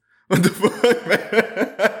What the fuck, man?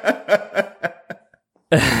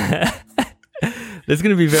 This is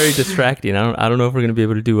gonna be very distracting. I don't know if we're gonna be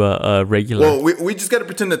able to do a regular. Well, we just got to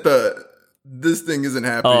pretend that this thing isn't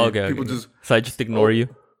happening. Oh, okay. People okay. just. So I just ignore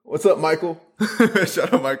you. What's up, Michael?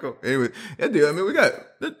 Shout out, Michael. Anyway, yeah, dude.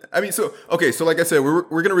 I mean, so like I said,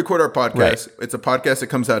 we're gonna record our podcast. Right. It's a podcast that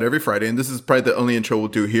comes out every Friday, and this is probably the only intro we'll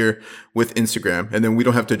do here with Instagram, and then we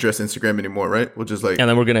don't have to address Instagram anymore, right? We'll just like, And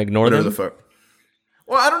then we're gonna ignore whatever them. the fuck.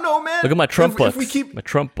 Well, I don't know, man. Look at my Trump butts. If we keep my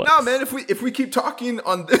Trump butts. no, man. If we keep talking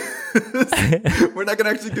on this, we're not gonna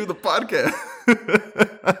actually do the podcast.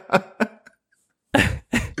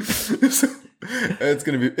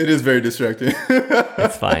 It is very distracting.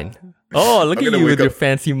 It's fine. Oh, look I'm at gonna you wake with your up.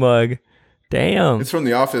 fancy mug. Damn. It's from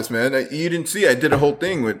The Office, man. You didn't see? I did a whole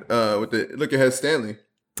thing with the look. It has Stanley.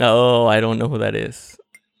 Oh, I don't know who that is.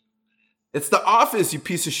 It's The Office, you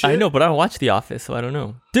piece of shit. I know, but I don't watch The Office, so I don't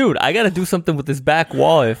know. Dude, I gotta do something with this back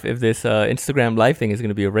wall if this Instagram live thing is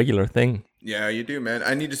gonna be a regular thing. Yeah, you do, man.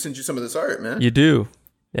 I need to send you some of this art, man. You do.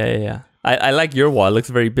 Yeah. I like your wall. It looks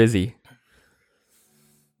very busy.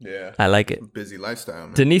 Yeah, I like it. busy lifestyle,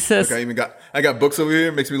 man. Denise says... Look, I got books over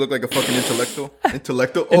here. Makes me look like a fucking intellectual.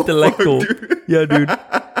 Intellectual. Intellectual. Fuck, dude. Yeah, dude.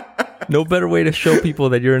 No better way to show people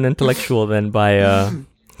that you're an intellectual than by...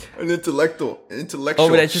 An intellectual. Oh,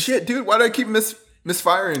 but I just- Shit, dude. Why do I keep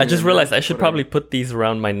misfiring? I just here, realized man? I should Whatever. probably put these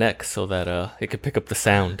around my neck so that it could pick up the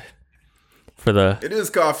sound for the... It is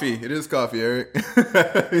coffee, Eric.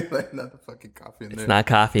 Like, not the fucking coffee in there. It's not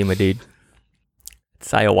coffee, my dude.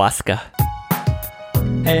 It's ayahuasca.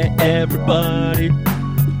 Hey, everybody.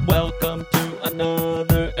 Welcome to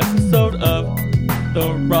another episode of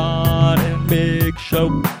The Rod and Big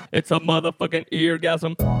Show. It's a motherfucking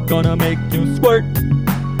eargasm. Gonna make you squirt.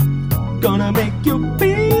 Gonna make you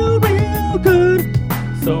feel real good.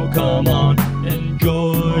 So come on,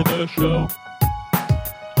 enjoy the show.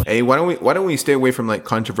 Hey, why don't we stay away from like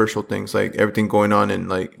controversial things, like everything going on in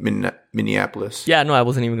like Minneapolis? Yeah, no, I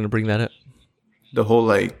wasn't even gonna bring that up. The whole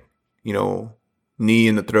like, knee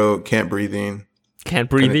in the throat, can't breathing, Can't kind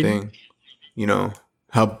breathe. of thing.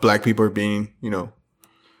 How black people are being,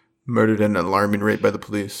 murdered at an alarming rate by the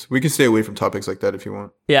police. We can stay away from topics like that if you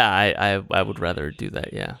want. Yeah, I would rather do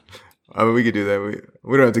that. Yeah. I mean, we could do that.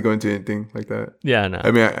 We don't have to go into anything like that. Yeah, no.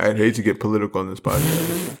 I mean, I'd hate to get political on this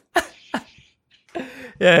podcast.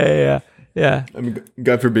 Yeah. I mean,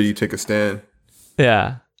 God forbid you take a stand.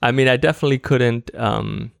 Yeah. I mean, I definitely couldn't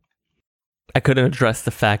address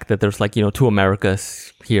the fact that there's like, two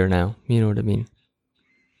Americas here now. You know what I mean?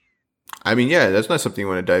 I mean, yeah, that's not something you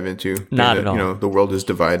want to dive into. Not at all. The world is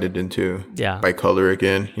divided into Yeah. by color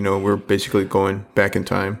again. We're basically going back in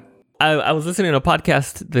time. I was listening to a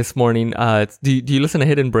podcast this morning. Do you listen to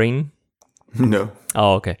Hidden Brain? No.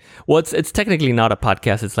 Oh, okay. Well, it's technically not a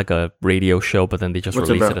podcast. It's like a radio show, but then they just What's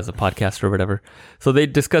it release it about? as a podcast or whatever. So they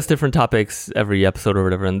discuss different topics every episode or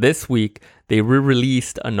whatever. And this week, they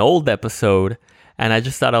re-released an old episode. And I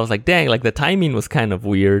just thought, I was like, dang, like the timing was kind of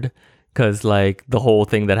weird. Because like the whole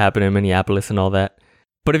thing that happened in Minneapolis and all that.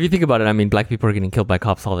 But if you think about it, I mean, black people are getting killed by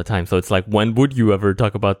cops all the time. So it's like, when would you ever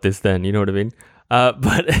talk about this then? You know what I mean?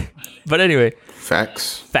 But anyway.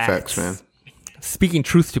 Facts, man. Speaking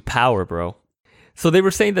truth to power, bro. So they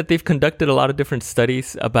were saying that they've conducted a lot of different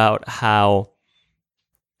studies about how...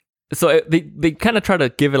 So they kind of try to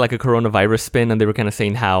give it like a coronavirus spin, and they were kind of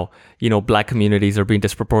saying how, black communities are being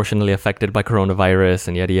disproportionately affected by coronavirus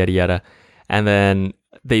and yada, yada, yada. And then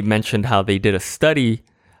they mentioned how they did a study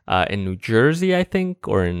in New Jersey, I think,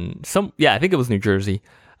 or I think it was New Jersey,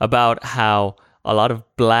 about how a lot of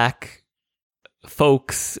black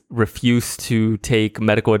folks refuse to take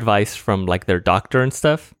medical advice from like their doctor and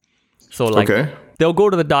stuff. So like they'll go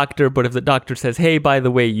to the doctor, but if the doctor says, hey, by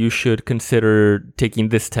the way, you should consider taking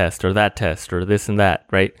this test or that test or this and that,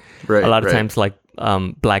 right? Right. A lot of times like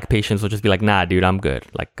black patients will just be like, nah, dude, I'm good.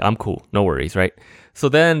 Like, I'm cool. No worries, right? So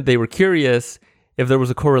then they were curious if there was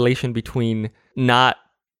a correlation between not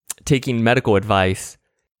taking medical advice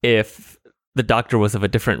if the doctor was of a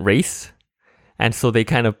different race. And so they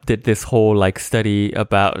kind of did this whole like study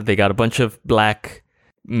about, they got a bunch of black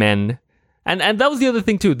men. And that was the other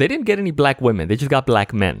thing too. They didn't get any black women. They just got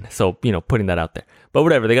black men. So, putting that out there. But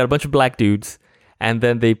whatever, they got a bunch of black dudes. And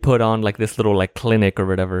then they put on like this little like clinic or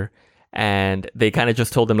whatever. And they kind of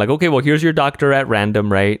just told them like, okay, well, here's your doctor at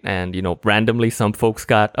random, right? And, randomly some folks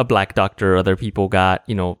got a black doctor. Other people got,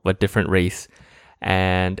 a different race.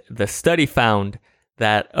 And the study found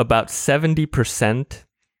that about 70%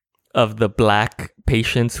 of the black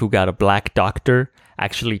patients who got a black doctor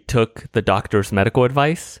actually took the doctor's medical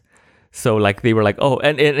advice. So like they were like, oh,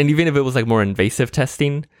 and even if it was like more invasive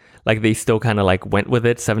testing, like they still kind of like went with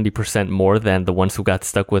it 70% more than the ones who got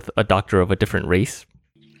stuck with a doctor of a different race.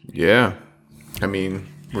 Yeah. I mean,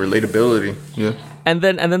 relatability. Yeah. And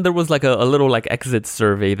then there was like a little like exit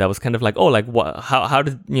survey that was kind of like, oh, like how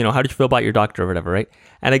did you feel about your doctor or whatever, right?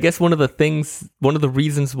 And I guess one of the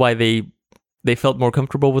reasons why they felt more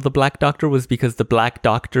comfortable with the black doctor was because the black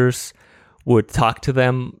doctors would talk to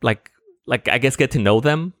them like I guess get to know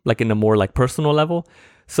them like in a more like personal level.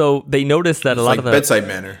 So they noticed that a lot of the bedside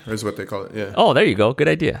manner is what they call it. Yeah. Oh, there you go. Good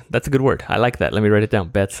idea. That's a good word. I like that. Let me write it down.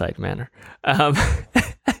 Bedside manner.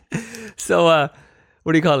 So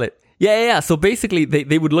what do you call it? Yeah. So basically,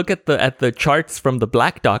 they would look at the charts from the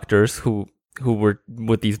black doctors who were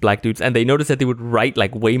with these black dudes, and they noticed that they would write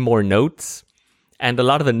like way more notes, and a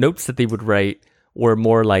lot of the notes that they would write were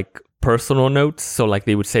more like personal notes. So like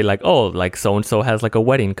they would say like, oh, like so and so has like a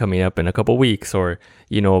wedding coming up in a couple weeks, or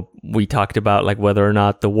we talked about like whether or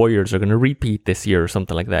not the Warriors are going to repeat this year or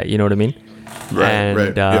something like that. You know what I mean?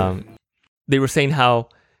 Right. They were saying how,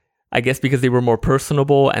 I guess because they were more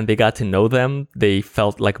personable and they got to know them, they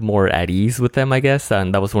felt like more at ease with them, I guess.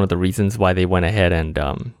 And that was one of the reasons why they went ahead and...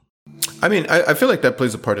 I mean, I feel like that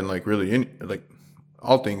plays a part in like really like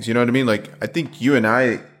all things, you know what I mean? Like, I think you and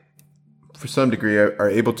I, for some degree, are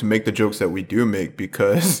able to make the jokes that we do make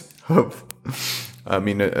because of, I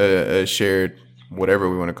mean, a shared, whatever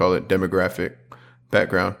we want to call it, demographic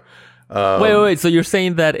background. Wait. So you're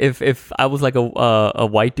saying that if I was like a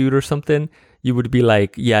white dude or something, you would be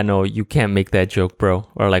like, yeah, no, you can't make that joke, bro.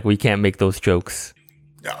 Or like, we can't make those jokes.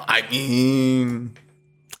 I mean...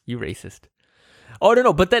 You racist. Oh,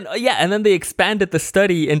 no. But then, yeah. And then they expanded the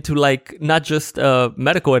study into like, not just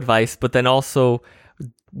medical advice, but then also,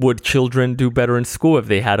 would children do better in school if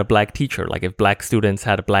they had a black teacher? Like if black students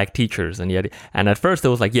had black teachers. And at first it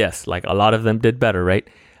was like, yes, like a lot of them did better, right?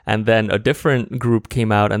 And then a different group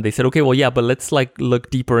came out and they said, okay, well, yeah, but let's like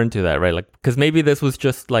look deeper into that, right? Like, because maybe this was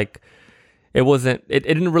just like, it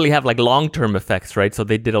didn't really have like long-term effects, right? So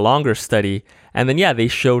they did a longer study. And then, yeah, they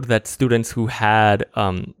showed that students who had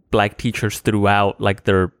black teachers throughout like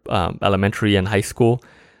their elementary and high school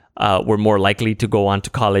were more likely to go on to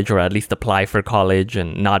college or at least apply for college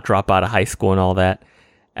and not drop out of high school and all that.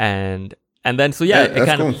 And then, so yeah,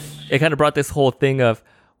 it kind of brought this whole thing of,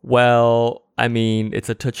 well, I mean, it's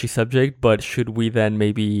a touchy subject, but should we then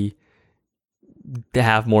maybe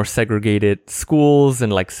have more segregated schools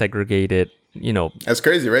and like segregated, That's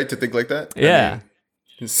crazy, right? To think like that. Yeah. I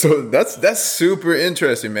mean, so that's super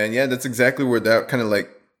interesting, man. Yeah, that's exactly where that kind of like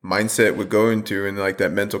mindset would go into, and like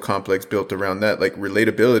that mental complex built around that, like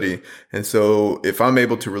relatability. And so if I'm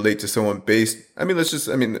able to relate to someone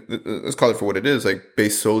let's call it for what it is, like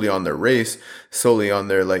based solely on their race, solely on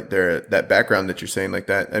their that background that you're saying like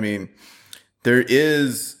that. I mean, there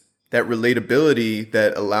is that relatability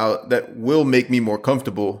that will make me more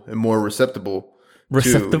comfortable and more receptible. I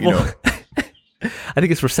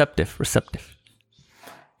think it's receptive.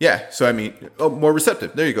 Yeah. So, I mean, more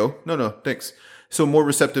receptive. There you go. No, thanks. So more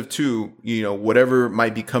receptive to, whatever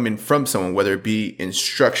might be coming from someone, whether it be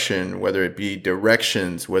instruction, whether it be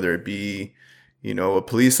directions, whether it be, a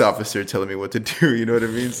police officer telling me what to do. You know what I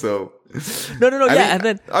mean? So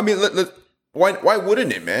why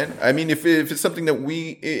wouldn't it, man? I mean, if it's something that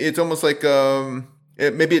it's almost like,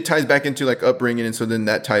 maybe it ties back into like upbringing. And so then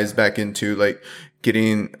that ties back into like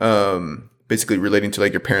getting, basically relating to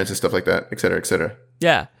like your parents and stuff like that, et cetera, et cetera.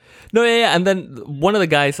 Yeah. No, yeah. And then one of the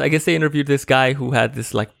guys, I guess they interviewed this guy who had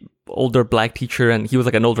this like older black teacher, and he was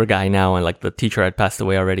like an older guy now, and like the teacher had passed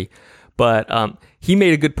away already. But he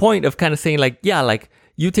made a good point of kind of saying like, yeah, like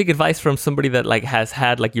you take advice from somebody that like has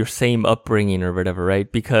had like your same upbringing or whatever,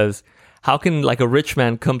 right? Because how can like a rich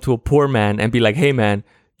man come to a poor man and be like, hey man,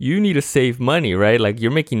 you need to save money, right? Like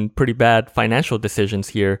you're making pretty bad financial decisions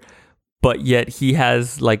here. But yet he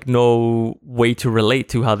has like no way to relate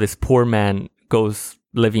to how this poor man goes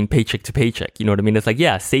living paycheck to paycheck. You know what I mean? It's like,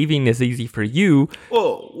 yeah, saving is easy for you.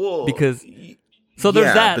 Whoa. Because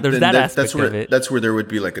there's that aspect of it. That's where there would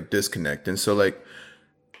be like a disconnect. And so like,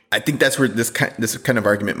 I think that's where this kind of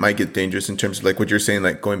argument might get dangerous in terms of like what you're saying,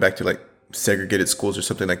 like going back to like segregated schools or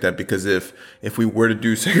something like that. Because if we were to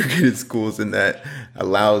do segregated schools, and that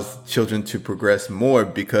allows children to progress more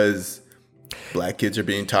because black kids are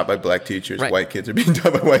being taught by black teachers, right, white kids are being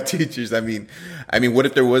taught by white teachers. I mean, what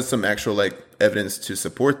if there was some actual like evidence to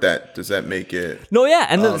support that? Does that make it? No, yeah,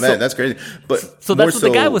 and that's crazy. But so that's what the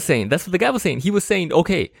guy was saying. That's what the guy was saying. He was saying,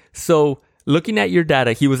 okay, so looking at your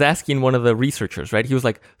data, he was asking one of the researchers, right? He was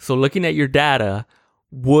like, so looking at your data,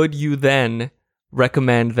 would you then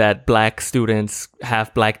recommend that black students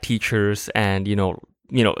have black teachers and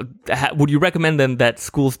would you recommend then that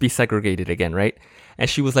schools be segregated again, right? And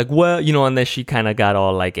she was like, well, and then she kind of got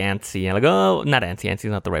all like antsy and like, oh, not antsy. Antsy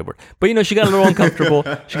is not the right word. But, she got a little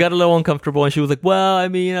uncomfortable. And she was like, well, I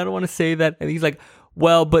mean, I don't want to say that. And he's like,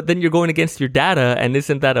 well, but then you're going against your data. And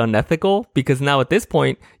isn't that unethical? Because now at this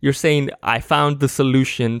point, you're saying, I found the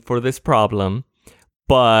solution for this problem,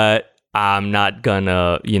 but I'm not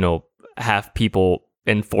gonna, have people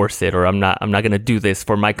enforce it, or I'm not gonna do this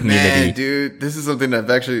for my community. Man, dude, this is something I've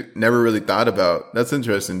actually never really thought about. That's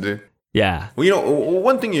interesting, dude. Yeah. Well,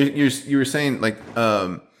 one thing you were saying, like,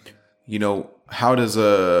 how does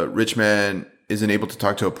a rich man isn't able to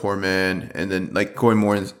talk to a poor man, and then like going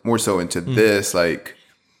more so into this, like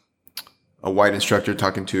a white instructor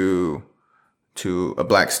talking to a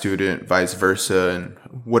black student, vice versa, and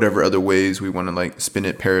whatever other ways we want to like spin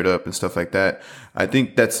it, pair it up, and stuff like that. I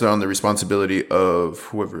think that's on the responsibility of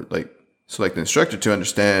whoever, like the instructor, to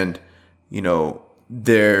understand,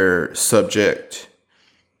 their subject.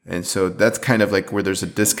 And so that's kind of like where there's a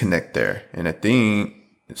disconnect there. And I think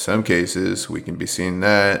in some cases we can be seeing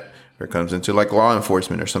that where it comes into like law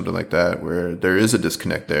enforcement or something like that, where there is a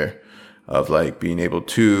disconnect there of like being able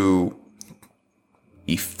to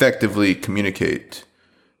effectively communicate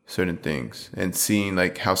certain things and seeing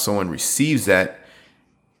like how someone receives that.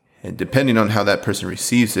 And depending on how that person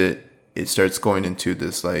receives it, it starts going into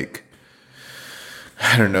this like,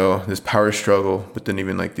 I don't know, this power struggle, but then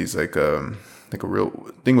even like these like a real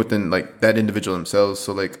thing within like that individual themselves.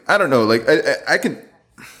 So like, I don't know, like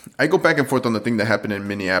I go back and forth on the thing that happened in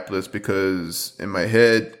Minneapolis, because in my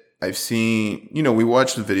head, I've seen, we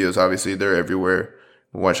watch the videos, obviously they're everywhere.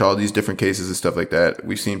 We watch all these different cases and stuff like that.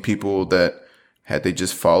 We've seen people that had they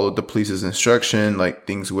just followed the police's instruction, like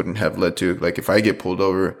things wouldn't have led to, like if I get pulled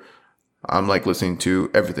over, I'm like listening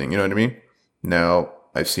to everything, you know what I mean? Now,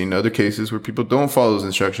 I've seen other cases where people don't follow those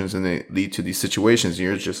instructions and they lead to these situations. And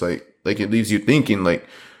you're just like it leaves you thinking like,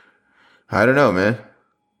 I don't know, man.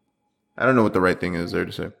 I don't know what the right thing is there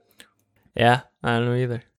to say. Yeah, I don't know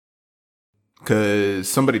either. Because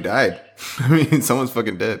somebody died. I mean, someone's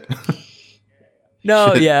fucking dead.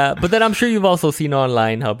 No, yeah. But then I'm sure you've also seen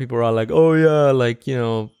online how people are all like, oh yeah, like,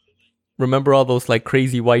 remember all those like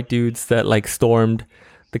crazy white dudes that like stormed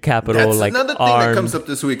the Capitol, that's like another thing armed. that comes up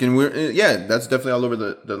this week, and that's definitely all over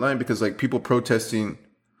the line, because like people protesting,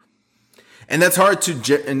 and that's hard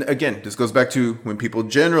to. And again, this goes back to when people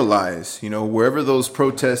generalize. Wherever those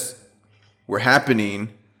protests were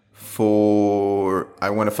happening for,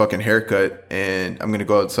 I want a fucking haircut, and I'm gonna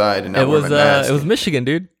go outside and not wear my mask. It was Michigan,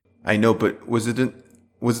 dude. I know, but was it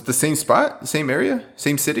the same spot, the same area,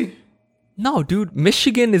 same city? No, dude.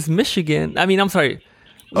 Michigan is Michigan. I mean, I'm sorry.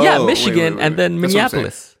 Yeah, Michigan, wait. And then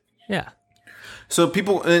Minneapolis. Yeah. So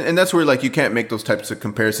people, and that's where like you can't make those types of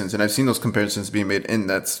comparisons, and I've seen those comparisons being made, and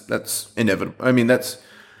that's inevitable. I mean, that's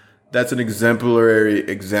an exemplary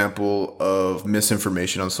example of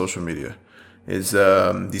misinformation on social media. Is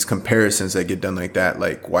these comparisons that get done like that?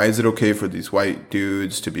 Like, why is it okay for these white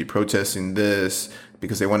dudes to be protesting this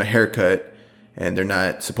because they want a haircut, and they're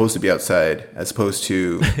not supposed to be outside, as opposed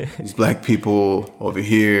to these black people over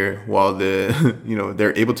here, while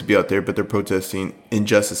they're able to be out there, but they're protesting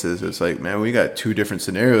injustices. It's like, man, we got two different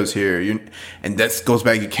scenarios here. And that goes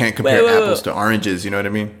back, you can't compare apples to oranges. You know what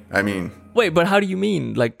I mean? Wait, but how do you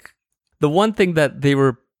mean? Like, the one thing that they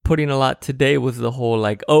were putting a lot today was the whole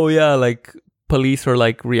like, oh yeah, like police are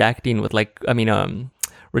like reacting with like,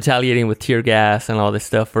 retaliating with tear gas and all this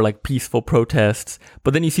stuff for like peaceful protests.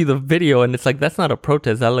 But then you see the video and it's like, that's not a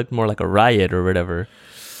protest. That looked more like a riot or whatever.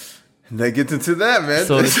 That gets into that, man.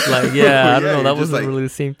 So it's like, yeah, I don't know. That wasn't really the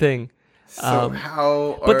same thing. So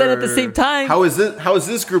but then at the same time, how is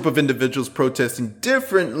this group of individuals protesting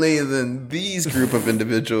differently than these group of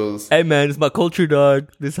individuals? Hey man, it's my culture, dog.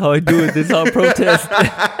 This is how I do it. This is how I protest.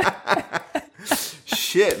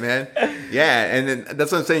 Shit, man. Yeah, and then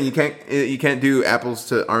that's what I'm saying. You can't do apples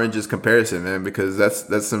to oranges comparison, man, because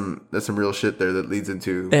that's some real shit there that leads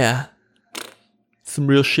into some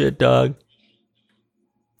real shit, dog.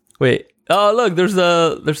 Wait. Oh, look, there's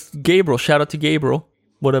Gabriel. Shout out to Gabriel.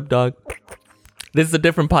 What up, dog? This is a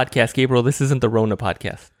different podcast, Gabriel. This isn't the Rona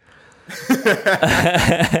podcast.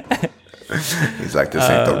 He's like, this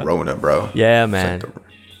ain't the Rona, bro. Yeah, man.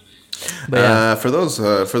 For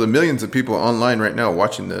the millions of people online right now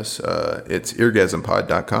watching this, it's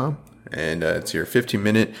eargasmpod.com, and it's your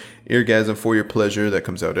 15-minute eargasm for your pleasure that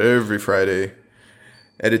comes out every Friday,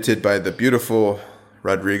 edited by the beautiful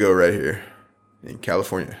Rodrigo right here in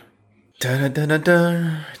California. Next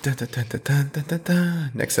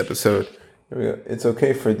episode. Here we go. It's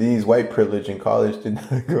okay for these white privilege in college to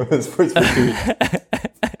not go to sports.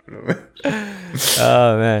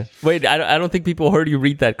 Oh man! Wait, I don't think people heard you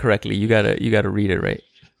read that correctly. You gotta read it right.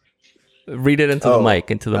 Read it into the mic.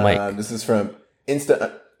 This is from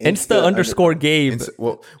Insta underscore Gabe.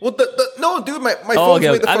 No, dude, my phone's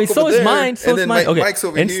way the fuck so over is there, mine. So and is then mine. my Okay. mic's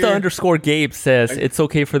over Insta here. underscore Gabe says it's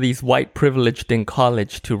okay for these white privileged in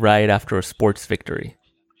college to riot after a sports victory.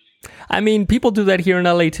 I mean, people do that here in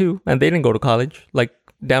LA too, and they didn't go to college, like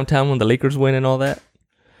downtown when the Lakers win and all that.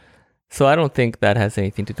 So I don't think that has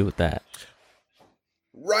anything to do with that.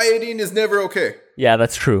 Rioting is never okay. Yeah,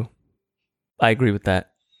 that's true. I agree with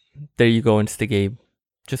that. There you go, Insta Gabe.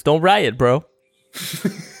 Just don't riot, bro.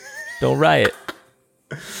 Don't riot.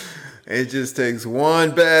 It just takes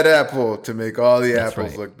one bad apple to make all the That's apples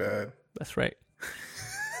right. look bad. That's right.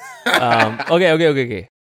 Okay.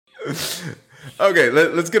 Okay,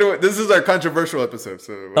 let's get away. This is our controversial episode.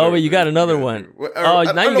 So Oh, wait, you got another one. Now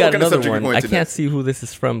you got another one. I can't see. see who this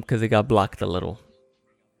is from because it got blocked a little.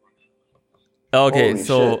 Okay, Holy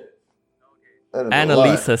so shit. That is a lot.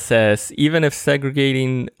 Annalisa says, even if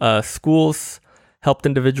segregating schools helped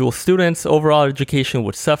individual students, overall education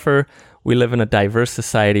would suffer. We live in a diverse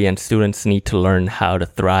society and students need to learn how to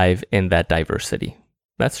thrive in that diversity.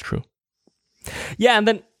 That's true. Yeah, and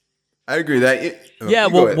then I agree that.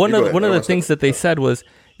 one of the things that they said was,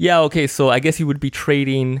 okay, so I guess you would be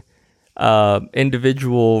trading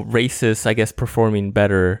individual races, I guess, performing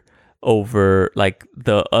better over like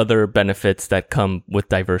the other benefits that come with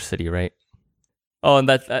diversity, right? Oh, and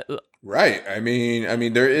that's right. I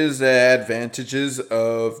mean, there is the advantages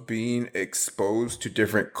of being exposed to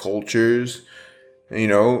different cultures,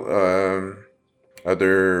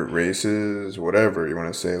 other races, whatever you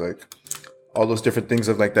want to say, like all those different things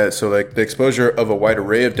of like that. So like the exposure of a wide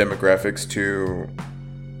array of demographics to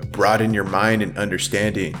broaden your mind and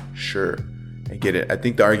understanding. Sure, I get it. I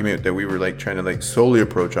think the argument that we were like trying to like solely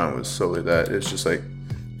approach on was solely that it's just like,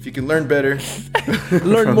 if you can learn better,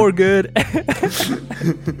 learn more good.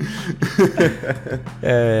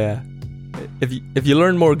 Yeah. If you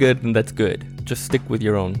learn more good, then that's good. Just stick with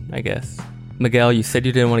your own, I guess. Miguel, you said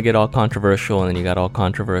you didn't want to get all controversial, and then you got all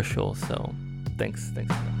controversial. So, thanks.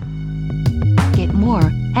 Get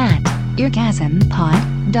more at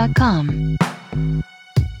eargasmpod.com.